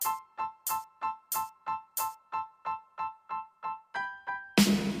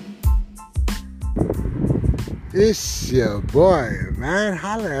It's your boy, man.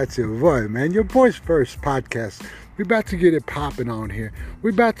 Holla at your boy, man. Your boy's first podcast. We about to get it popping on here.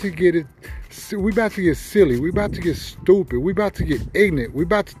 We about to get silly. We about to get stupid. We about to get ignorant. We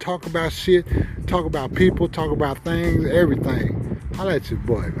about to talk about shit, talk about people, talk about things, everything. Holla at your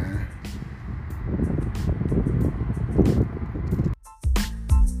boy, man.